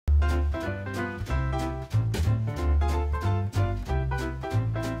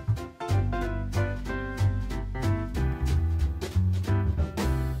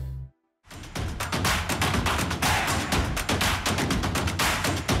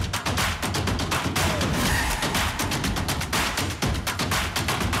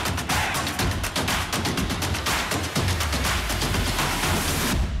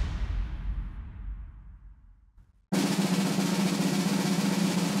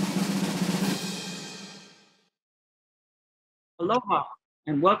Aloha,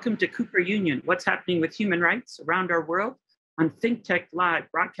 and welcome to Cooper Union, What's Happening with Human Rights Around Our World on ThinkTech Live,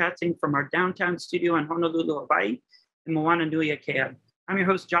 broadcasting from our downtown studio in Honolulu, Hawaii, in Moana Nui Akea. I'm your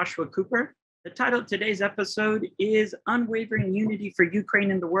host, Joshua Cooper. The title of today's episode is Unwavering Unity for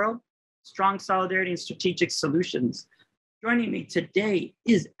Ukraine and the World, Strong Solidarity and Strategic Solutions. Joining me today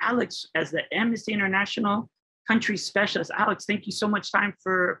is Alex as the Amnesty International Country Specialist. Alex, thank you so much time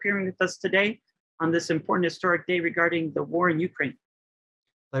for appearing with us today on this important historic day regarding the war in Ukraine.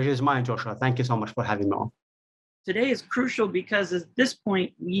 Pleasure is mine, Joshua. Thank you so much for having me on. Today is crucial because at this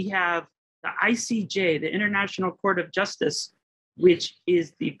point, we have the ICJ, the International Court of Justice, which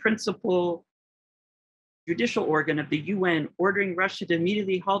is the principal judicial organ of the UN, ordering Russia to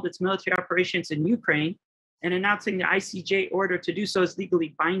immediately halt its military operations in Ukraine and announcing the ICJ order to do so is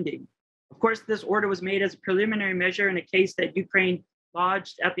legally binding. Of course, this order was made as a preliminary measure in a case that Ukraine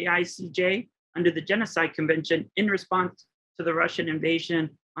lodged at the ICJ under the Genocide Convention in response to the Russian invasion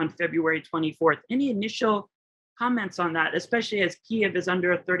on February 24th. Any initial comments on that, especially as Kiev is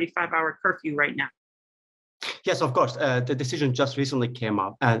under a 35-hour curfew right now? Yes, of course. The decision just recently came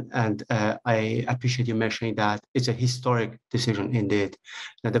up, and I appreciate you mentioning that it's a historic decision indeed.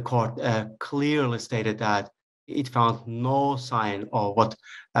 That the court clearly stated that it found no sign of what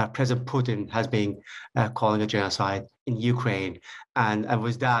President Putin has been calling a genocide in Ukraine. And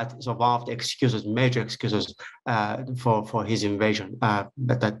with that, so one of the excuses, major excuses for his invasion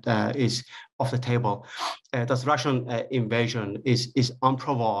that is off the table. This Russian invasion is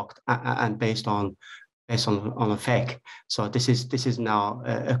unprovoked and based on a fake. So this is now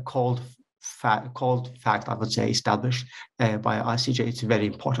a cold fact, I would say, established by ICJ. It's very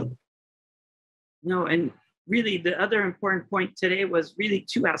important. No, and really, the other important point today was really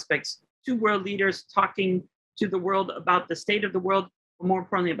two aspects. Two world leaders talking to the world about the state of the world, but more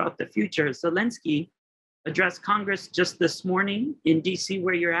importantly, about the future. Zelensky addressed Congress just this morning in DC,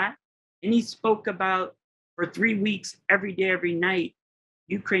 where you're at, and he spoke about, for 3 weeks, every day, every night,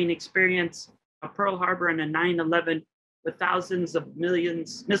 Ukraine experienced a Pearl Harbor and a 9/11 with thousands of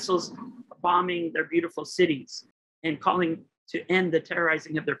millions missiles bombing their beautiful cities and calling to end the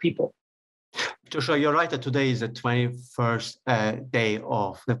terrorizing of their people. Joshua, you're right that today is the 21st day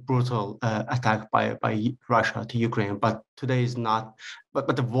of the brutal attack by Russia to Ukraine, but today is not,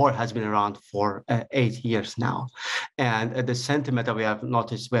 but the war has been around for 8 years now. And the sentiment that we have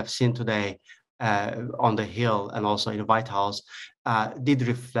noticed, we have seen today on the Hill and also in the White House did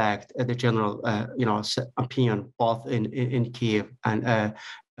reflect the general opinion both in Kiev and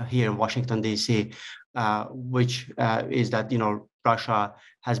here in Washington, D.C., which is that, Russia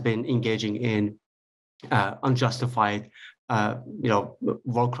has been engaging in unjustified,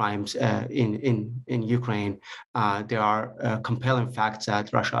 war crimes in Ukraine. There are compelling facts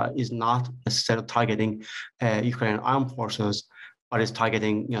that Russia is not necessarily targeting Ukrainian armed forces, but is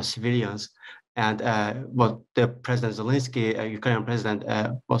targeting civilians. And what the President Zelensky, Ukrainian president,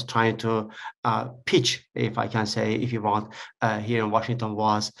 was trying to pitch, if I can say, if you want, here in Washington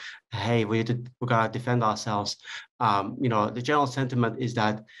was, hey, we gotta defend ourselves. The general sentiment is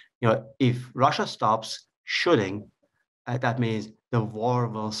that, if Russia stops shooting, that means the war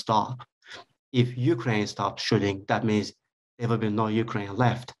will stop. If Ukraine stops shooting, that means there will be no Ukraine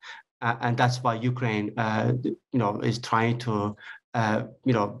left. And that's why Ukraine, is trying to,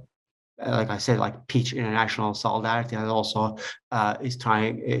 like I said, pitch international solidarity, and also is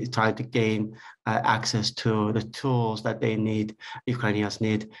trying to gain access to the tools that they need, Ukrainians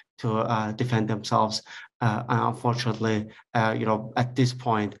need to defend themselves. And unfortunately, at this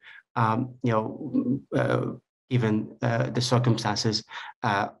point, given the circumstances,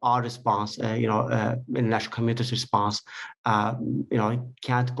 our response, international community's response,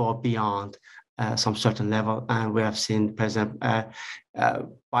 can't go beyond some certain level. And we have seen President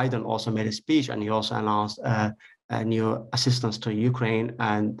Biden also made a speech, and he also announced new assistance to Ukraine,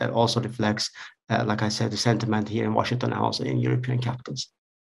 and that also reflects, like I said, the sentiment here in Washington and also in European capitals.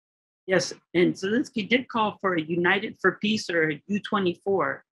 Yes, and Zelensky did call for a United for Peace, or a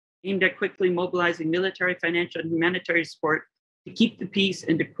U-24, aimed at quickly mobilizing military, financial, and humanitarian support to keep the peace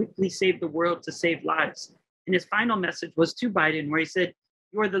and to quickly save the world, to save lives. And his final message was to Biden, where he said,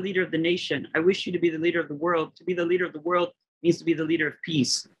 "You are the leader of the nation. I wish you to be the leader of the world. To be the leader of the world means to be the leader of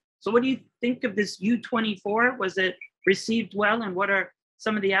peace." So what do you think of this U-24? Was it received well? And what are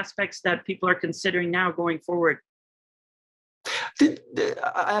some of the aspects that people are considering now going forward?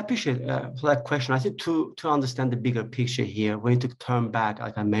 I appreciate that question. I think to understand the bigger picture here, we need to turn back,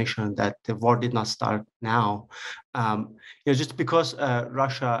 like I mentioned, that the war did not start now. Just because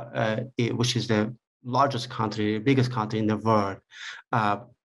Russia, which is the largest country, biggest country in the world,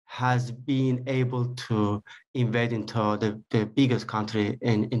 has been able to invade into the biggest country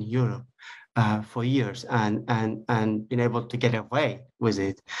in Europe for years and been able to get away with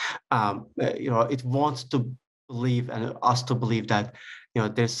it. It wants to believe and us to believe that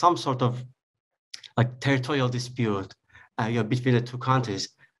there's some sort of like territorial dispute between the two countries.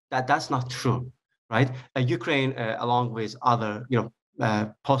 That's not true, right? Ukraine, along with other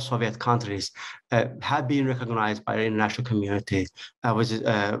post-Soviet countries, have been recognized by the international community,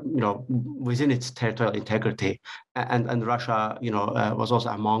 within its territorial integrity, and Russia, was also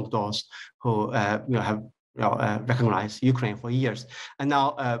among those who have recognized Ukraine for years. And now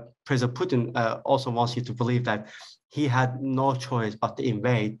President Putin also wants you to believe that he had no choice but to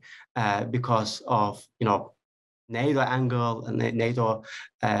invade because of NATO angle and NATO,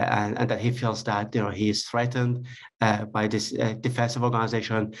 and that he feels that he is threatened by this defensive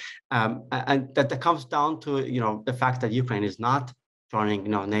organization, and that comes down to the fact that Ukraine is not joining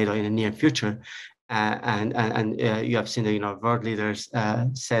NATO in the near future, and you have seen the world leaders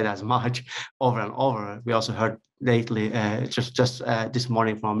said as much over and over. We also heard lately, just this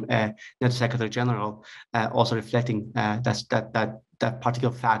morning from NATO Secretary General, also reflecting that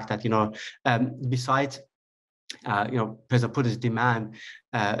particular fact that besides President Putin's demand,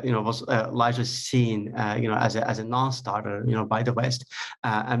 was largely seen, as a non-starter, by the West,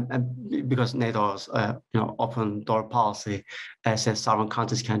 and because NATO's, open door policy says sovereign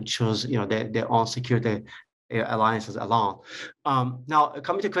countries can choose, their own security alliances alone. Now,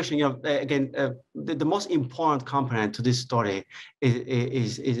 coming to the question, again, the most important component to this story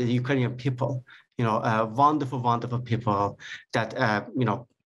is the Ukrainian people. Wonderful, wonderful people that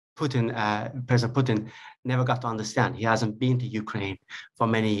President Putin never got to understand. He hasn't been to Ukraine for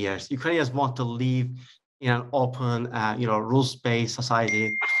many years. Ukrainians want to live in an open, rules-based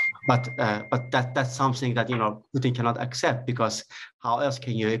society, but that's something that Putin cannot accept, because how else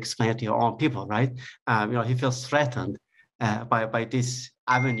can you explain it to your own people, right? He feels threatened by this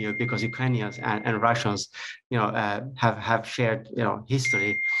avenue because Ukrainians and Russians, have shared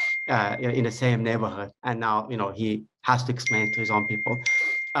history in the same neighborhood, and now he has to explain to his own people.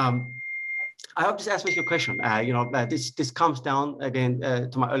 I hope this answers your question. This comes down again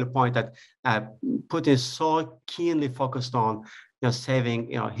to my earlier point that Putin is so keenly focused on saving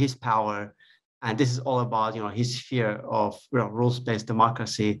his power, and this is all about his fear of rules-based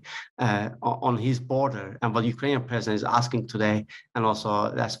democracy on his border. And what Ukrainian president is asking today, and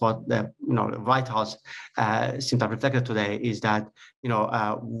also that's what the White House seems to have reflected today, is that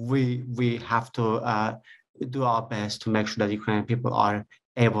we have to do our best to make sure that Ukrainian people are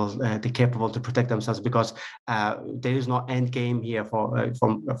capable to protect themselves, because there is no end game here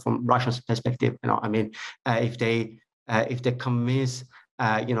from Russia's perspective. If they convince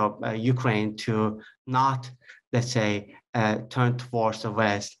Ukraine to not, let's say, turn towards the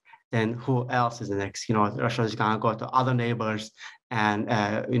West, then who else is the next? Russia is going to go to other neighbors, and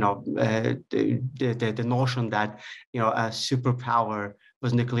the notion that a superpower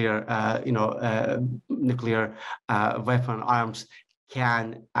with nuclear weapon arms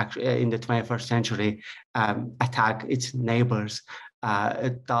can actually in the 21st century attack its neighbors,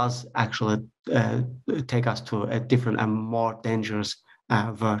 it does actually take us to a different and more dangerous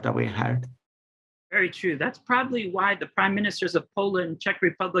world that we inherit. Very true. That's probably why the prime ministers of Poland, Czech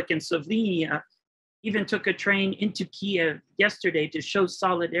Republic, and Slovenia even took a train into Kiev yesterday to show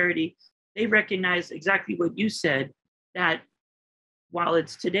solidarity. They recognize exactly what you said, that while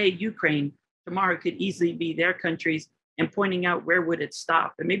it's today Ukraine, tomorrow could easily be their countries, and pointing out where would it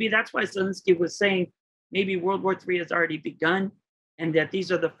stop. And maybe that's why Zelensky was saying maybe World War III has already begun and that these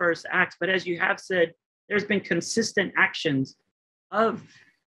are the first acts. But as you have said, there's been consistent actions of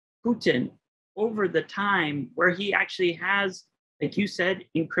Putin over the time where he actually has, like you said,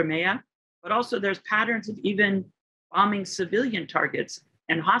 in Crimea, but also there's patterns of even bombing civilian targets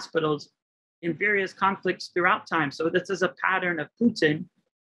and hospitals in various conflicts throughout time. So this is a pattern of Putin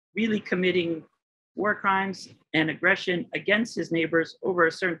really committing war crimes and aggression against his neighbors over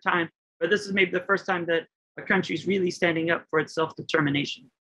a certain time. But this is maybe the first time that a country is really standing up for its self-determination.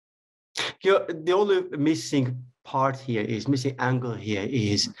 The only missing angle here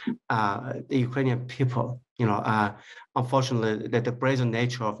is the Ukrainian people. Unfortunately, the brazen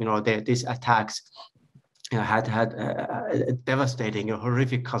nature of these attacks had devastating,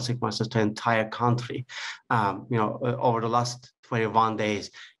 horrific consequences to the entire country. Over the last 21 days,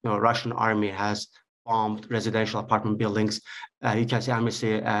 Russian army has bombed residential apartment buildings. You can see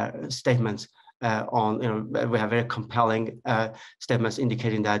amnesty statements on, we have very compelling statements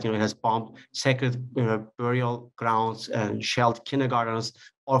indicating that, it has bombed sacred, burial grounds and shelled kindergartens,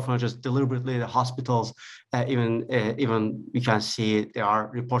 orphanages, deliberately the hospitals. Even we can see there are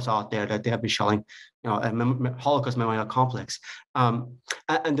reports out there that they have been shelling, a Holocaust memorial complex, and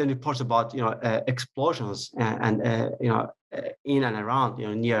then reports about explosions and in and around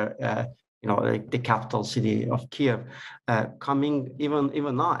near like the capital city of Kiev, coming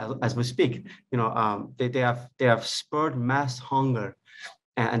even now as we speak. They have spurred mass hunger,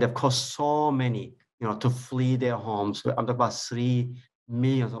 and they've caused so many to flee their homes. I'm talking about 3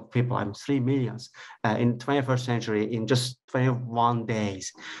 millions of people. 3 millions in 21st century in just 21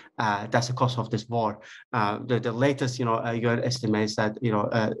 days. That's the cost of this war. The latest UN estimates that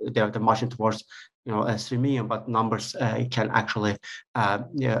they're marching towards 3 million, but numbers can actually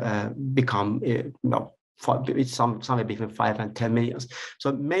become somewhere between 5 and 10 millions.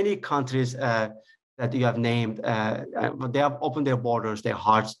 So many countries that you have named, they have opened their borders, their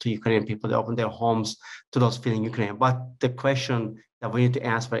hearts to Ukrainian people. They opened their homes to those feeling Ukraine. But the question that we need to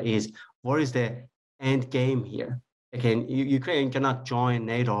answer is, what is the end game here? Again, Ukraine cannot join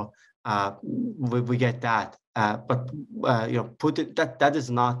NATO. We get that, but Putin, that is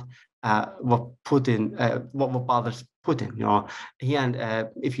not what Putin, what bothers Putin. He and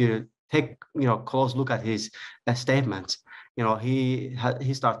if you take close look at his statements, he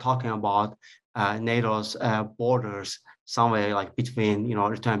started talking about NATO's borders somewhere like between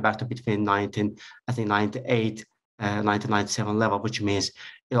return back to between 1998, 1997 level, which means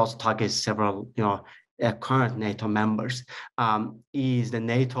it also targets several current NATO members. Is the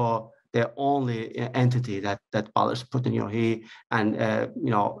NATO the only entity that bothers Putin? He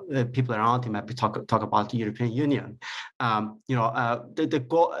and people around him talk about the European Union. The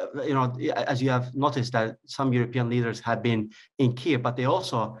goal, as you have noticed that some European leaders have been in Kiev, but they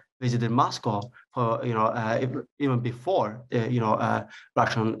also visited Moscow for even before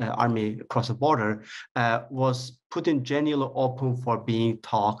Russian army crossed the border. Was Putin genuinely open for being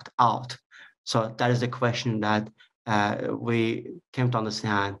talked out? So that is the question that we came to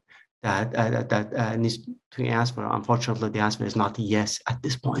understand that needs to answer. Unfortunately, the answer is not yes at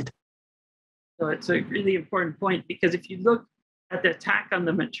this point. So it's a really important point, because if you look at the attack on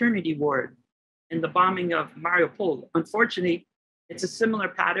the maternity ward and the bombing of Mariupol, unfortunately, it's a similar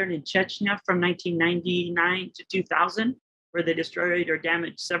pattern in Chechnya from 1999 to 2000, where they destroyed or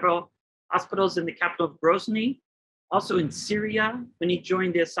damaged several hospitals in the capital of Grozny. Also in Syria, when he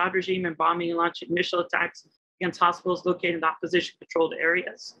joined the Assad regime in bombing and launching missile attacks against hospitals located in opposition-controlled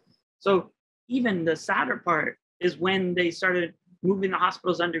areas. So even the sadder part is when they started moving the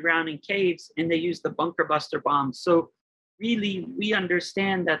hospitals underground in caves and they used the bunker buster bombs. So really, we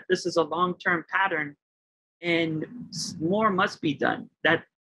understand that this is a long-term pattern and more must be done. That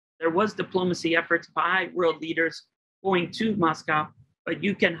there was diplomacy efforts by world leaders going to Moscow, but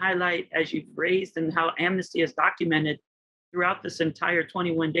you can highlight, as you've raised and how Amnesty has documented throughout this entire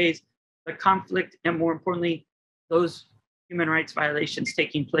 21 days, the conflict and more importantly, those human rights violations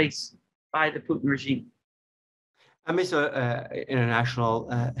taking place by the Putin regime. Amnesty International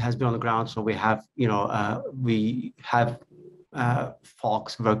has been on the ground, so we have,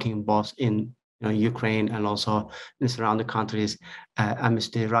 folks working both in Ukraine and also in surrounding countries.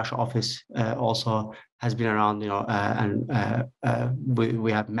 Amnesty Russia office also has been around, and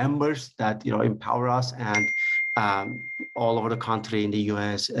we have members that empower us, and all over the country, in the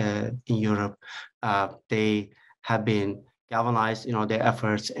US, in Europe, they have been galvanized, their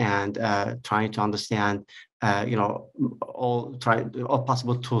efforts and trying to understand, all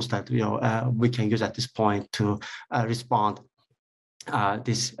possible tools that we can use at this point to respond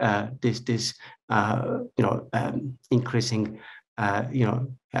this increasing,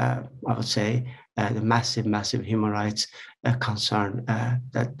 I would say, the massive human rights concern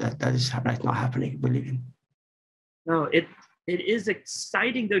that is right now happening, believe in. No, it is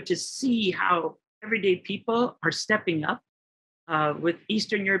exciting though to see how everyday people are stepping up, with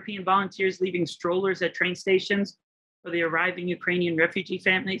Eastern European volunteers leaving strollers at train stations for the arriving Ukrainian refugee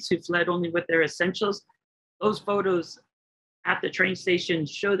families who fled only with their essentials. Those photos at the train station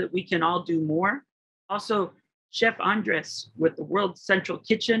show that we can all do more. Also, Chef Andres with the World Central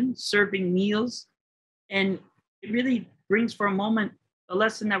Kitchen serving meals. And it really brings for a moment a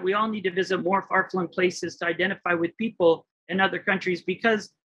lesson that we all need to visit more far-flung places to identify with people in other countries, because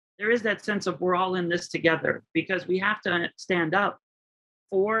there is that sense of we're all in this together, because we have to stand up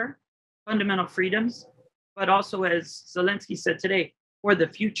for fundamental freedoms, but also, as Zelensky said today, for the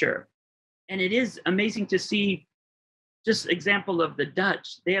future. And it is amazing to see just example of the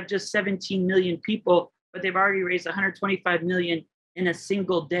Dutch. They have just 17 million people, but they've already raised 125 million in a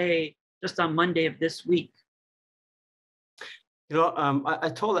single day just on Monday of this week. I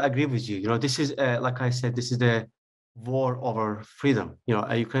totally agree with you. This is, like I said, this is the war over freedom.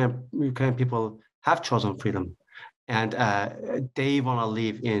 Ukrainian people have chosen freedom, and they want to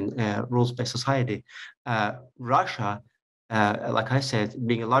live in a rules-based society. Russia, like I said,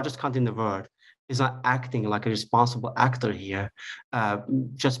 being the largest country in the world, is not acting like a responsible actor here,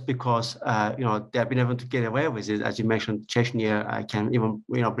 just because they have been able to get away with it. As you mentioned, Chechnya. I can even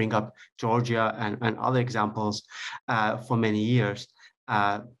bring up Georgia and other examples for many years.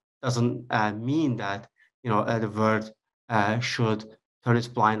 Doesn't mean that the world should turn its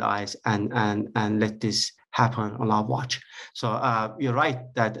blind eyes and let this happen on our watch. So you're right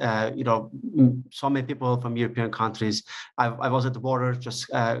that so many people from European countries. I was at the border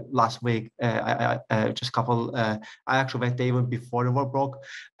just last week. I actually went there even before the war broke,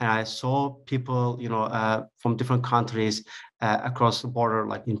 and I saw people from different countries across the border,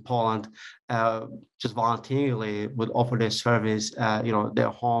 like in Poland, just voluntarily would offer their service, their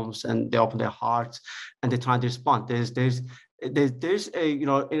homes, and they open their hearts and they try to respond. There's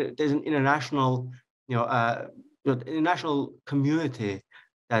an international international community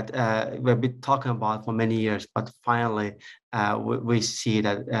that we've been talking about for many years, but finally we see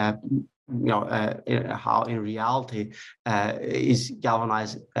that how in reality is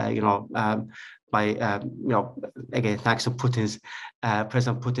galvanized by again, thanks to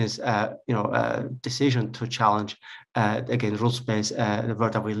President Putin's decision to challenge again rules-based the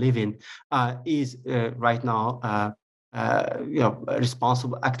world that we live in, is right now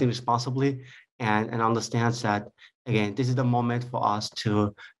acting responsibly, and understands that again, this is the moment for us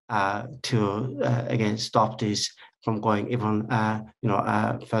to again stop this from going even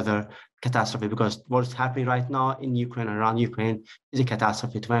further catastrophe, because what's happening right now in Ukraine and around Ukraine is a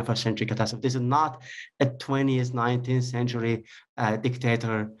catastrophe, 21st century catastrophe. This is not a 20th, 19th century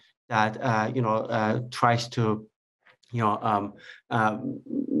dictator that tries to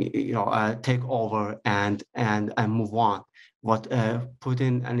take over and move on. What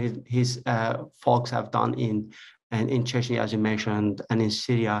Putin and his folks have done in Chechnya, as you mentioned, and in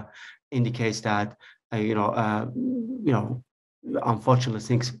Syria, indicates that unfortunately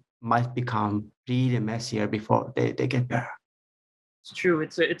things might become really messier before they get better. It's true.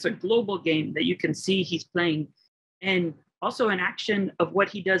 It's a global game that you can see he's playing, and also an action of what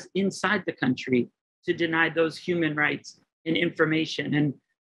he does inside the country to deny those human rights and information. And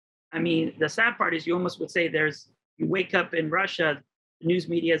I mean, the sad part is you almost would say you wake up in Russia, the news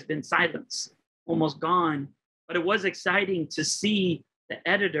media has been silenced, almost gone. But it was exciting to see the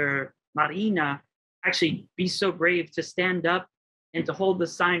editor, Marina, actually be so brave to stand up and to hold the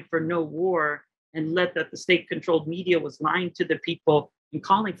sign for no war, and let that the state-controlled media was lying to the people and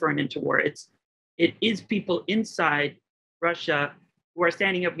calling for an interwar. It is people inside Russia who are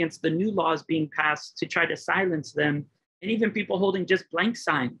standing up against the new laws being passed to try to silence them, and even people holding just blank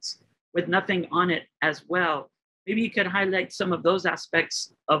signs with nothing on it as well. Maybe you could highlight some of those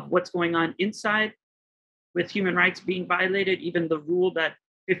aspects of what's going on inside with human rights being violated, even the rule that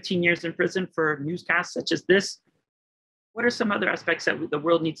 15 years in prison for newscasts such as this. What are some other aspects that the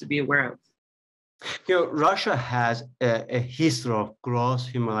world needs to be aware of? Russia has a history of gross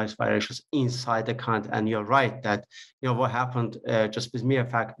human rights violations inside the country, and you're right that what happened just with mere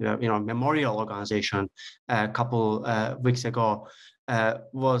fact, Memorial Organization a couple weeks ago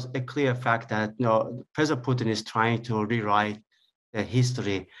was a clear fact that President Putin is trying to rewrite the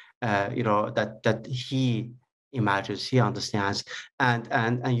history, that he imagines, he understands,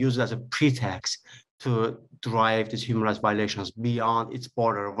 and use it as a pretext to drive these human rights violations beyond its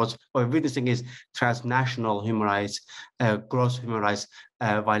border. What we're witnessing is transnational human rights, gross human rights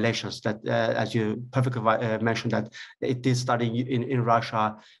violations that, as you perfectly mentioned, that it did start in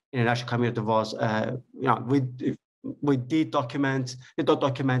Russia. International community was, we did document,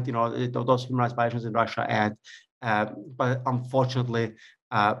 those human rights violations in Russia, and but unfortunately,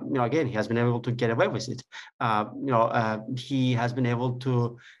 again, he has been able to get away with it. He has been able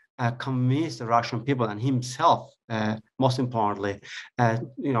to convince the Russian people and himself, most importantly,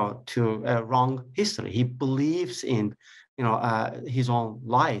 to wrong history. He believes in, his own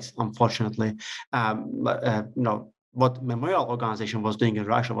lies. Unfortunately, what Memorial Organization was doing in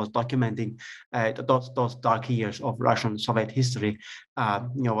Russia was documenting those dark years of Russian Soviet history.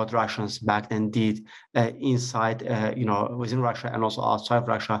 What Russians back then did inside, within Russia and also outside of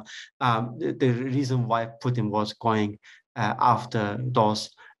Russia. The reason why Putin was going after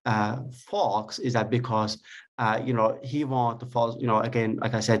those folks is that because he wanted to follow, again,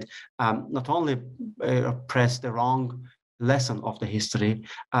 like I said, not only press the wrong lesson of the history,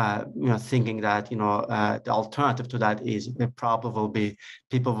 thinking that, the alternative to that is probably will be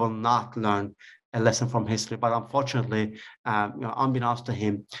people will not learn a lesson from history. But unfortunately, unbeknownst to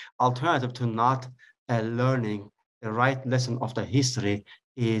him, alternative to not learning the right lesson of the history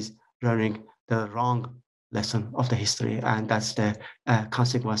is learning the wrong lesson of the history. And that's the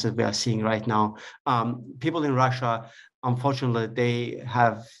consequences we are seeing right now. People in Russia, unfortunately, they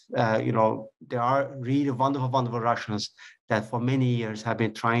have, there are really wonderful, wonderful Russians that for many years have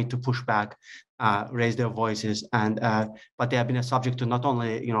been trying to push back, raise their voices, and but they have been subject to not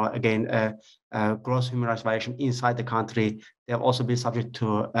only, again, gross human rights violation inside the country. They have also been subject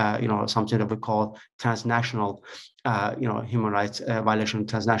to, something that we call transnational, human rights violation,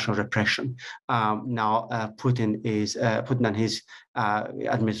 transnational repression. Now, Putin and his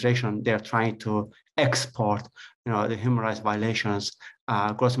administration, they're trying to export, the human rights violations,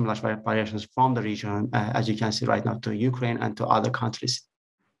 gross human rights violations from the region, as you can see right now, to Ukraine and to other countries.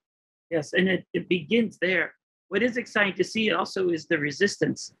 Yes, and it begins there. What is exciting to see also is the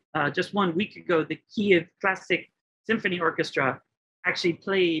resistance. Just 1 week ago, the Kiev Classic Symphony Orchestra actually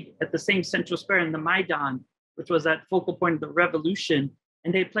played at the same central square in the Maidan, which was that focal point of the revolution.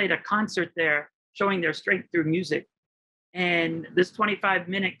 And they played a concert there showing their strength through music. And this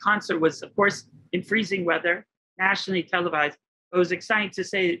 25-minute concert was, of course, in freezing weather, nationally televised. It was exciting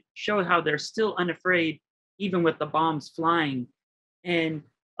to show how they're still unafraid, even with the bombs flying. And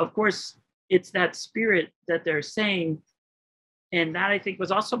of course, it's that spirit that they're saying. And that, I think,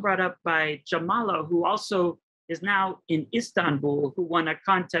 was also brought up by Jamala, who also is now in Istanbul, who won a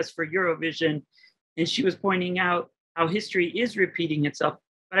contest for Eurovision. And she was pointing out how history is repeating itself.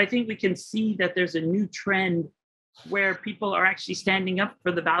 But I think we can see that there's a new trend where people are actually standing up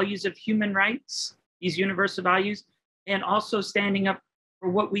for the values of human rights, these universal values, and also standing up for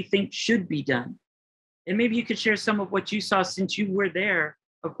what we think should be done. And maybe you could share some of what you saw since you were there,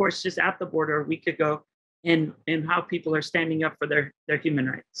 of course, just at the border a week ago, and how people are standing up for their human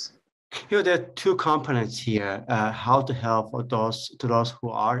rights. There are two components here: how to help those who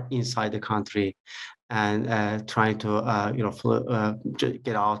are inside the country and trying to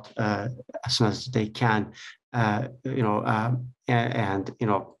get out as soon as they can, and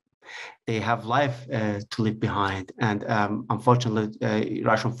they have life to leave behind. And unfortunately,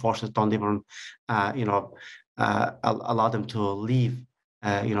 Russian forces don't even allow them to leave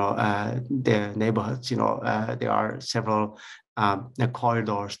their neighborhoods. There are several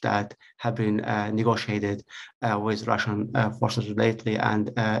corridors that have been negotiated with Russian forces lately,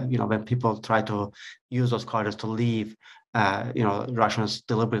 and when people try to use those corridors to leave, Russians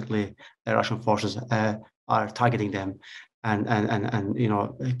deliberately, Russian forces are targeting them and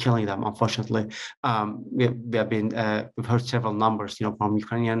killing them. Unfortunately, we've heard several numbers from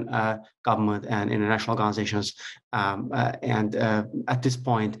Ukrainian government and international organizations, and at this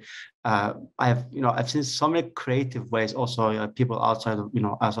point, I've seen so many creative ways. Also, people outside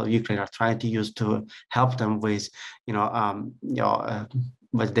of Ukraine are trying to use to help them with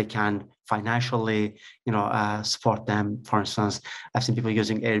what they can financially, support them. For instance, I've seen people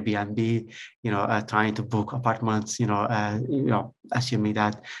using Airbnb, trying to book apartments, assuming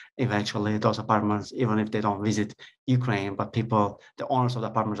that eventually those apartments, even if they don't visit Ukraine, but the owners of the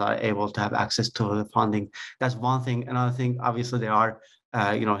apartments are able to have access to the funding. That's one thing. Another thing, obviously, there are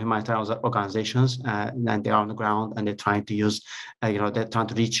humanitarian organizations, and they're on the ground and they're trying to use, they're trying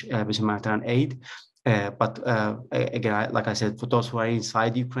to reach with humanitarian aid. But again, like I said, for those who are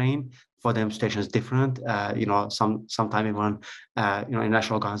inside Ukraine, for them, situation is different. Sometimes even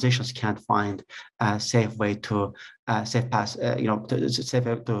international organizations can't find a safe way to safe pass, safe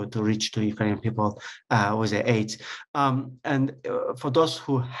way to reach to Ukrainian people with their aids. And for those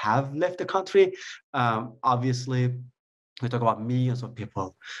who have left the country, obviously, we talk about millions of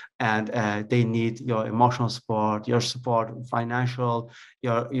people, and they need your emotional support, your support, financial,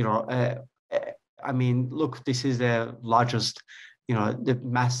 look, this is the largest, the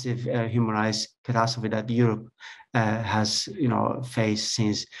massive human rights catastrophe that Europe has, faced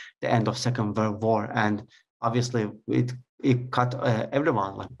since the end of Second World War, and obviously it cut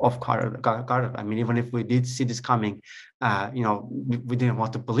everyone off guard. I mean, even if we did see this coming, we didn't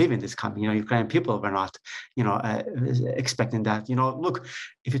want to believe in this coming. Ukrainian people were not, expecting that. Look,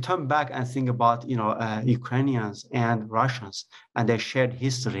 if you turn back and think about, Ukrainians and Russians and their shared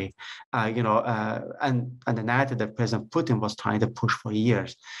history, and the narrative that President Putin was trying to push for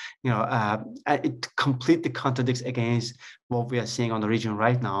years, it completely contradicts against what we are seeing on the region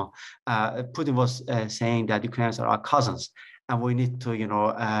right now. Putin was saying that Ukrainians are our cousins, and we need to,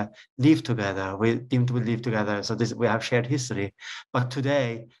 live together. We deem to live together. So we have shared history. But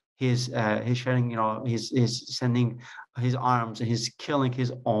today, he's sharing, he's sending his arms and he's killing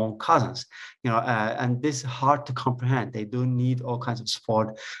his own cousins, and this is hard to comprehend. They do need all kinds of support.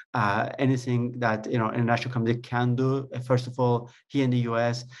 Anything that international community can do, first of all, here in the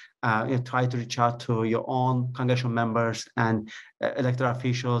U.S., try to reach out to your own congressional members and elected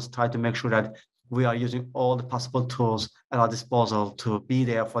officials. Try to make sure that we are using all the possible tools at our disposal to be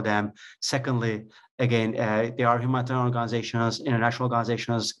there for them. Secondly, again, there are humanitarian organizations, international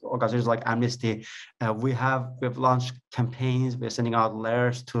organizations like Amnesty. We've launched campaigns. We're sending out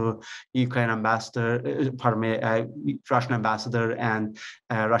letters to Ukraine ambassador, Russian ambassador and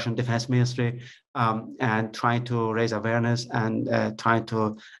Russian Defense Ministry, and trying to raise awareness and trying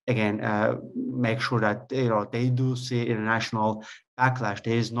to again make sure that they do see international backlash.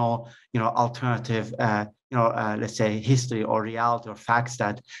 There is no alternative let's say history or reality or facts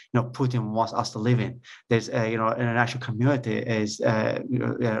that Putin wants us to live in. There's international community is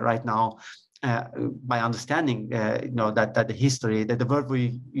right now by understanding that the history, that the world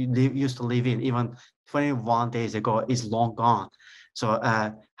we used to live in even 21 days ago is long gone. So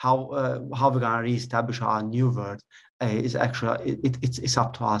how we're gonna reestablish our new world is actually it's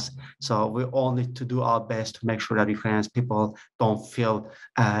up to us. So we all need to do our best to make sure that Ukrainian people don't feel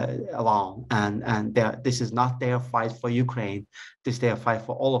alone. And this is not their fight for Ukraine. This is their fight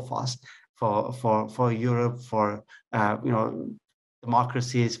for all of us, for Europe, for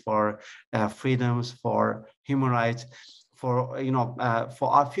democracies, for freedoms, for human rights, for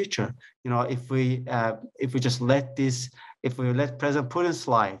our future. If we just let this. If we let President Putin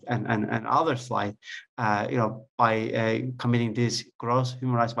slide and others slide, by committing these gross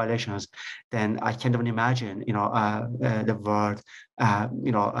human rights violations, then I can't even imagine, the world,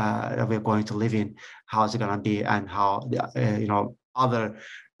 that we're going to live in. How is it going to be, and how other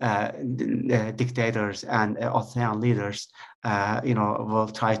dictators and authoritarian leaders, will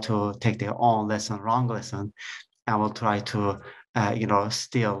try to take their own wrong lesson, and will try to,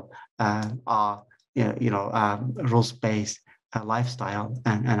 steal our rules-based lifestyle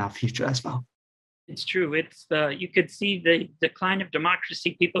and our future as well. It's true. You could see the decline of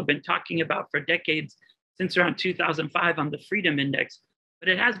democracy people have been talking about for decades, since around 2005 on the Freedom Index. But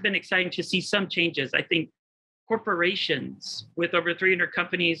it has been exciting to see some changes. I think corporations with over 300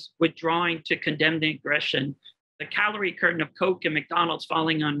 companies withdrawing to condemn the aggression, the calorie curtain of Coke and McDonald's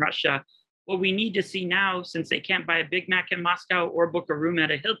falling on Russia. What we need to see now, since they can't buy a Big Mac in Moscow or book a room at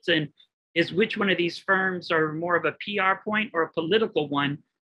a Hilton, is which one of these firms are more of a PR point or a political one.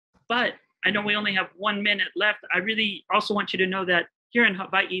 But I know we only have 1 minute left. I really also want you to know that here in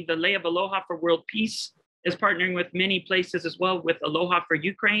Hawaii, the Lay of Aloha for World Peace is partnering with many places as well with Aloha for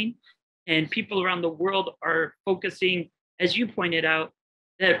Ukraine. And people around the world are focusing, as you pointed out,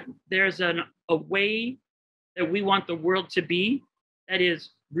 that there's a way that we want the world to be that is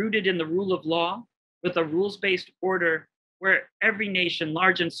rooted in the rule of law with a rules-based order where every nation,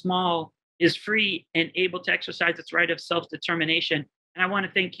 large and small, is free and able to exercise its right of self-determination. And I want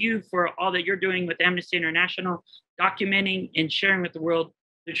to thank you for all that you're doing with Amnesty International, documenting and sharing with the world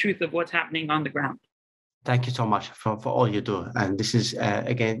the truth of what's happening on the ground. Thank you so much for all you do. And this is,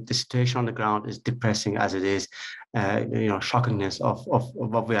 again, the situation on the ground is depressing as it is. Shockingness of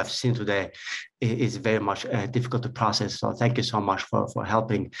what we have seen today is very much difficult to process. So thank you so much for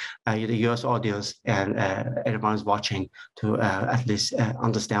helping the US audience and everyone who's watching to at least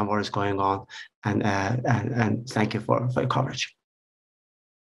understand what is going on. And thank you for your coverage.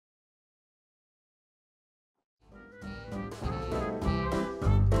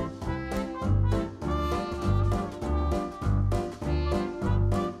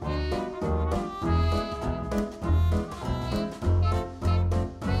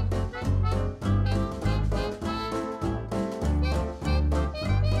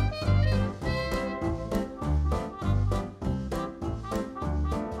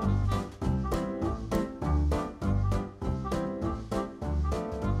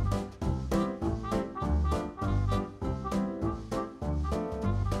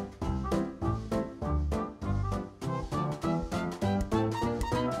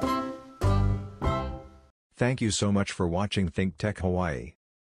 Thank you so much for watching ThinkTech Hawaii.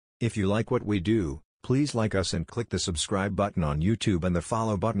 If you like what we do, please like us and click the subscribe button on YouTube and the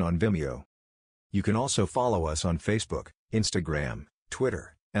follow button on Vimeo. You can also follow us on Facebook, Instagram,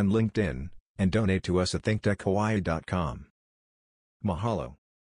 Twitter, and LinkedIn, and donate to us at thinktechhawaii.com. Mahalo.